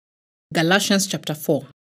Galatians chapter 4.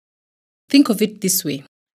 Think of it this way.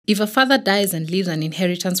 If a father dies and leaves an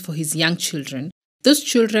inheritance for his young children, those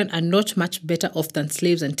children are not much better off than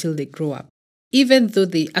slaves until they grow up, even though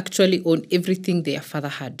they actually own everything their father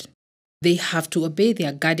had. They have to obey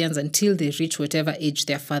their guardians until they reach whatever age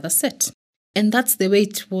their father set. And that's the way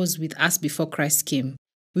it was with us before Christ came.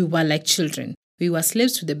 We were like children. We were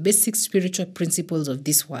slaves to the basic spiritual principles of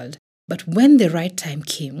this world. But when the right time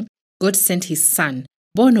came, God sent his son,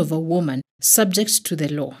 born of a woman, subject to the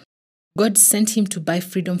law. God sent him to buy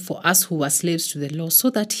freedom for us who were slaves to the law so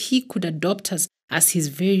that he could adopt us as his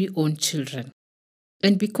very own children.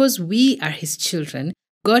 And because we are his children,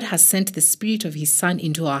 God has sent the Spirit of his Son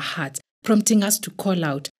into our hearts, prompting us to call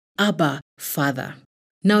out, Abba, Father.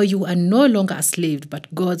 Now you are no longer a slave,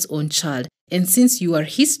 but God's own child. And since you are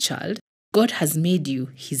his child, God has made you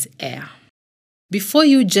his heir. Before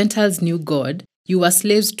you Gentiles knew God, you were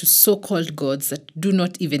slaves to so-called gods that do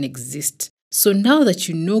not even exist. So now that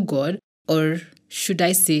you know God, or should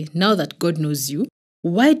I say, now that God knows you,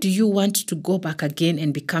 why do you want to go back again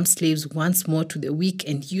and become slaves once more to the weak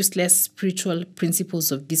and useless spiritual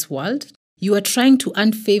principles of this world? You are trying to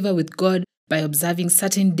earn favor with God by observing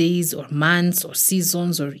certain days or months or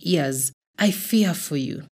seasons or years. I fear for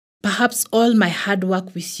you. Perhaps all my hard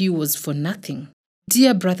work with you was for nothing.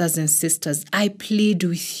 Dear brothers and sisters, I plead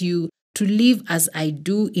with you to live as I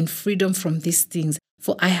do in freedom from these things,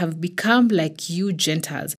 for I have become like you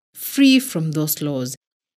Gentiles, free from those laws.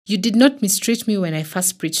 You did not mistreat me when I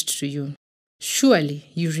first preached to you. Surely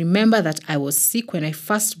you remember that I was sick when I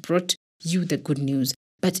first brought you the good news.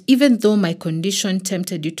 But even though my condition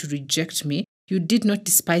tempted you to reject me, you did not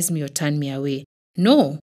despise me or turn me away.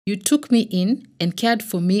 No, you took me in and cared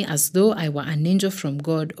for me as though I were an angel from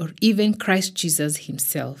God or even Christ Jesus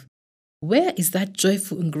himself. Where is that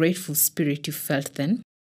joyful and grateful spirit you felt then?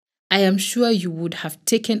 I am sure you would have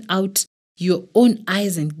taken out your own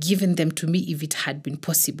eyes and given them to me if it had been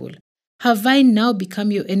possible. Have I now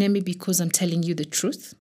become your enemy because I'm telling you the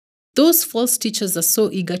truth? Those false teachers are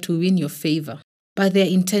so eager to win your favor, but their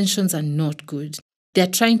intentions are not good. They are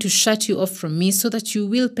trying to shut you off from me so that you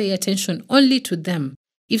will pay attention only to them.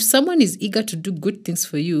 If someone is eager to do good things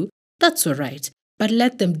for you, that's all right, but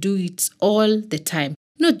let them do it all the time,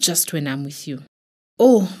 not just when I'm with you.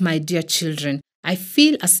 Oh, my dear children, I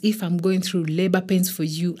feel as if I'm going through labor pains for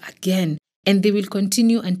you again, and they will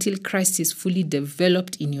continue until Christ is fully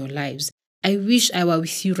developed in your lives. I wish I were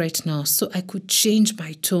with you right now so I could change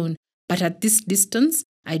my tone, but at this distance,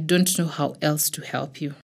 I don't know how else to help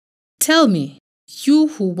you. Tell me, you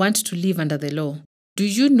who want to live under the law, do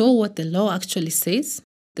you know what the law actually says?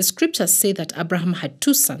 The scriptures say that Abraham had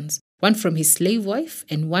 2 sons, one from his slave wife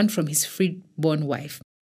and one from his freeborn wife.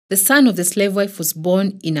 The son of the slave wife was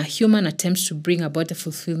born in a human attempt to bring about the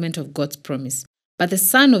fulfillment of God's promise. But the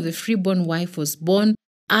son of the freeborn wife was born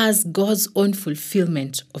as God's own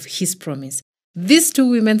fulfillment of his promise. These 2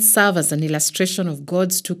 women serve as an illustration of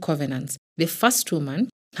God's 2 covenants. The first woman,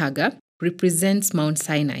 Hagar, represents Mount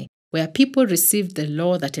Sinai, where people received the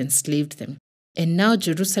law that enslaved them. And now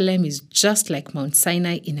Jerusalem is just like Mount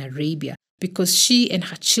Sinai in Arabia, because she and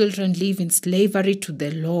her children live in slavery to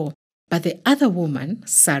the law. But the other woman,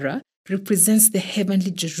 Sarah, represents the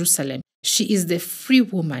heavenly Jerusalem. She is the free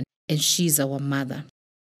woman, and she is our mother.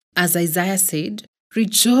 As Isaiah said,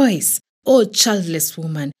 "Rejoice, O childless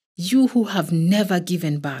woman, you who have never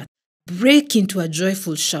given birth. Break into a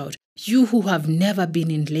joyful shout, you who have never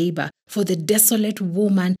been in labor, for the desolate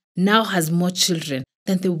woman now has more children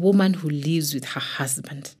than the woman who lives with her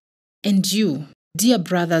husband." And you, dear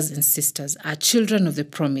brothers and sisters, are children of the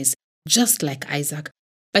promise, just like Isaac.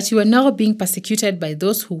 But you are now being persecuted by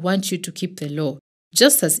those who want you to keep the law,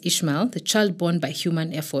 just as Ishmael, the child born by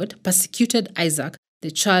human effort, persecuted Isaac,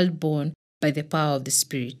 the child born by the power of the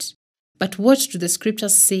Spirit. But what do the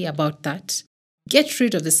scriptures say about that? Get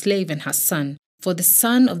rid of the slave and her son, for the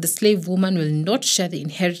son of the slave woman will not share the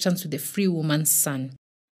inheritance with the free woman's son.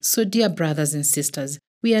 So, dear brothers and sisters,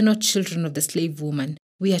 we are not children of the slave woman,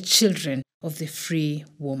 we are children of the free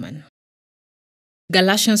woman.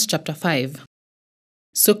 Galatians chapter 5.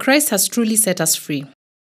 So Christ has truly set us free.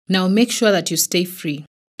 Now make sure that you stay free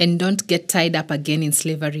and don't get tied up again in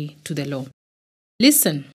slavery to the law.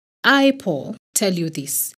 Listen, I, Paul, tell you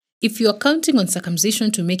this. If you are counting on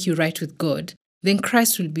circumcision to make you right with God, then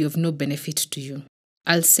Christ will be of no benefit to you.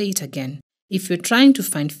 I'll say it again. If you're trying to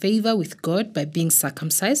find favor with God by being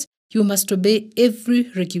circumcised, you must obey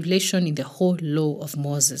every regulation in the whole law of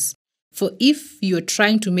Moses. For if you're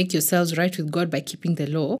trying to make yourselves right with God by keeping the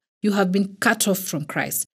law, you have been cut off from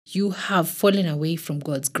Christ. You have fallen away from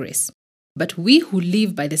God's grace. But we who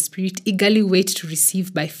live by the Spirit eagerly wait to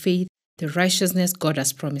receive by faith the righteousness God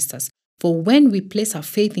has promised us. For when we place our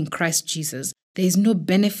faith in Christ Jesus, there is no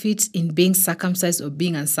benefit in being circumcised or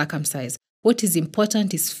being uncircumcised. What is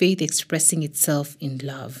important is faith expressing itself in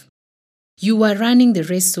love. You are running the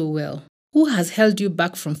race so well. Who has held you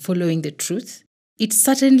back from following the truth? It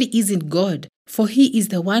certainly isn't God, for He is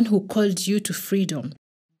the one who called you to freedom.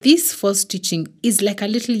 This false teaching is like a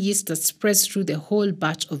little yeast that spreads through the whole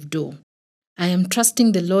batch of dough. I am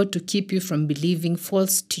trusting the Lord to keep you from believing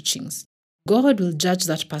false teachings. God will judge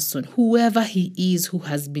that person, whoever he is who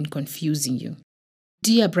has been confusing you.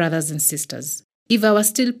 Dear brothers and sisters, if I was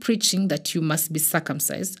still preaching that you must be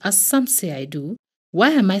circumcised, as some say I do, why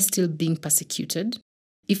am I still being persecuted?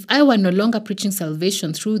 If I were no longer preaching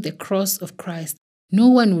salvation through the cross of Christ, no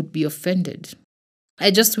one would be offended. I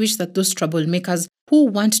just wish that those troublemakers who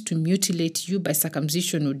want to mutilate you by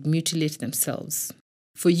circumcision would mutilate themselves.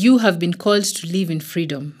 For you have been called to live in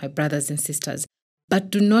freedom, my brothers and sisters, but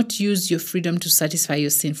do not use your freedom to satisfy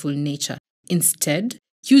your sinful nature. Instead,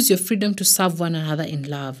 use your freedom to serve one another in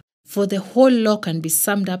love. For the whole law can be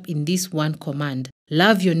summed up in this one command: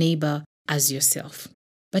 love your neighbor as yourself.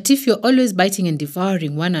 But if you're always biting and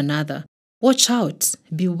devouring one another, watch out,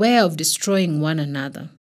 beware of destroying one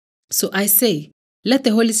another. So I say, let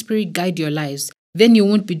the Holy Spirit guide your lives, then you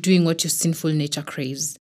won't be doing what your sinful nature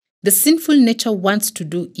craves. The sinful nature wants to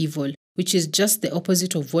do evil, which is just the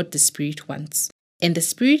opposite of what the Spirit wants. And the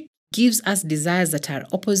Spirit gives us desires that are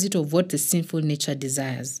opposite of what the sinful nature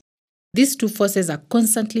desires. These two forces are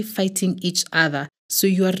constantly fighting each other, so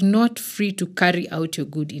you are not free to carry out your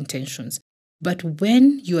good intentions. But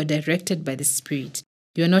when you are directed by the Spirit,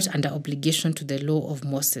 you are not under obligation to the law of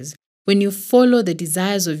Moses. When you follow the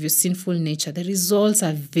desires of your sinful nature, the results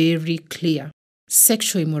are very clear: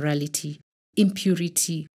 sexual immorality,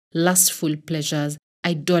 impurity, lustful pleasures,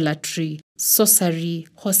 idolatry, sorcery,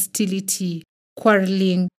 hostility,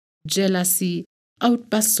 quarreling, jealousy,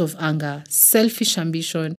 outbursts of anger, selfish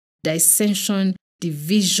ambition, dissension,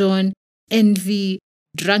 division, envy,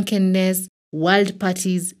 drunkenness, wild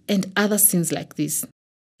parties, and other sins like this.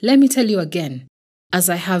 Let me tell you again, as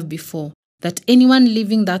I have before, that anyone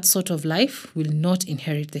living that sort of life will not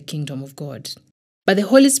inherit the kingdom of God. But the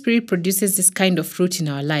Holy Spirit produces this kind of fruit in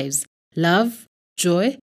our lives: love,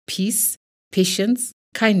 joy, peace, patience,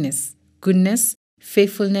 kindness, goodness,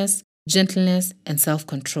 faithfulness, gentleness, and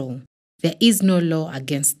self-control. There is no law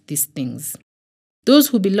against these things. Those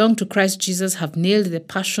who belong to Christ Jesus have nailed the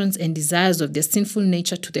passions and desires of their sinful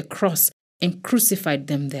nature to the cross and crucified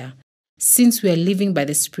them there. Since we are living by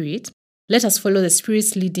the Spirit, let us follow the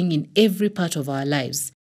Spirit's leading in every part of our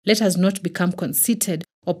lives. Let us not become conceited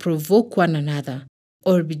or provoke one another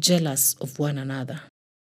or be jealous of one another.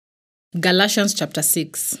 Galatians chapter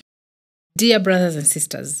 6. Dear brothers and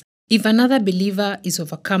sisters, if another believer is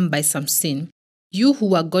overcome by some sin, you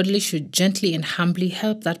who are godly should gently and humbly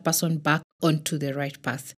help that person back onto the right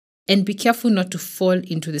path, and be careful not to fall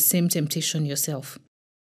into the same temptation yourself.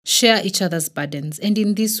 Share each other's burdens, and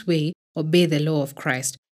in this way, obey the law of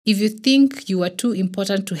Christ. If you think you are too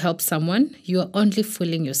important to help someone, you are only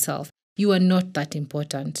fooling yourself. You are not that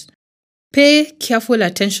important. Pay careful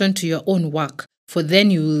attention to your own work, for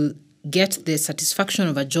then you will get the satisfaction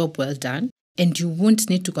of a job well done, and you won't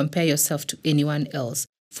need to compare yourself to anyone else,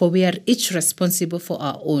 for we are each responsible for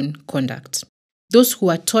our own conduct. Those who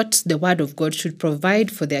are taught the word of God should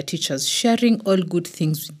provide for their teachers, sharing all good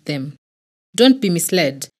things with them. Don't be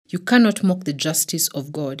misled. You cannot mock the justice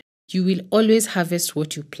of God. You will always harvest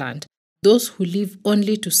what you plant. Those who live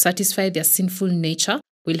only to satisfy their sinful nature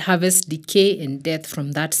will harvest decay and death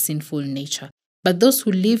from that sinful nature. But those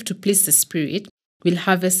who live to please the Spirit will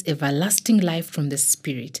harvest everlasting life from the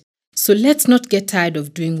Spirit. So let's not get tired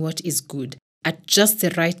of doing what is good. At just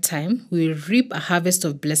the right time, we will reap a harvest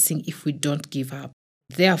of blessing if we don't give up.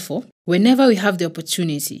 Therefore, whenever we have the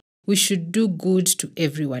opportunity, we should do good to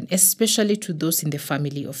everyone, especially to those in the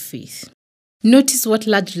family of faith. Notice what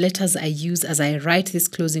large letters I use as I write these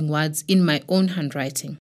closing words in my own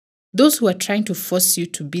handwriting. Those who are trying to force you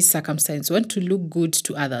to be circumcised want to look good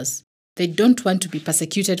to others. They don't want to be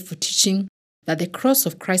persecuted for teaching that the cross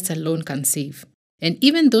of Christ alone can save. And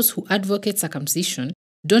even those who advocate circumcision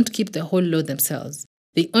don't keep the whole law themselves.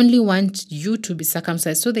 They only want you to be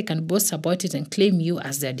circumcised so they can boast about it and claim you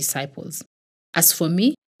as their disciples. As for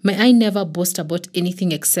me, may I never boast about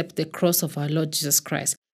anything except the cross of our Lord Jesus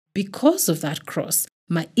Christ. Because of that cross,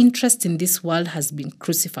 my interest in this world has been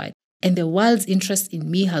crucified, and the world's interest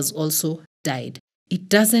in me has also died. It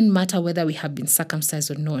doesn't matter whether we have been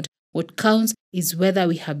circumcised or not. What counts is whether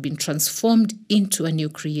we have been transformed into a new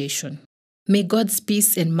creation. May God's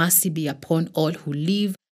peace and mercy be upon all who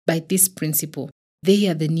live by this principle. They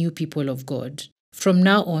are the new people of God. From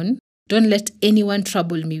now on, Don't let anyone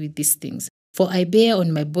trouble me with these things, for I bear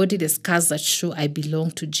on my body the scars that show I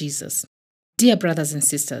belong to Jesus. Dear brothers and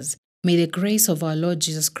sisters, may the grace of our Lord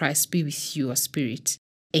Jesus Christ be with your spirit.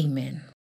 Amen.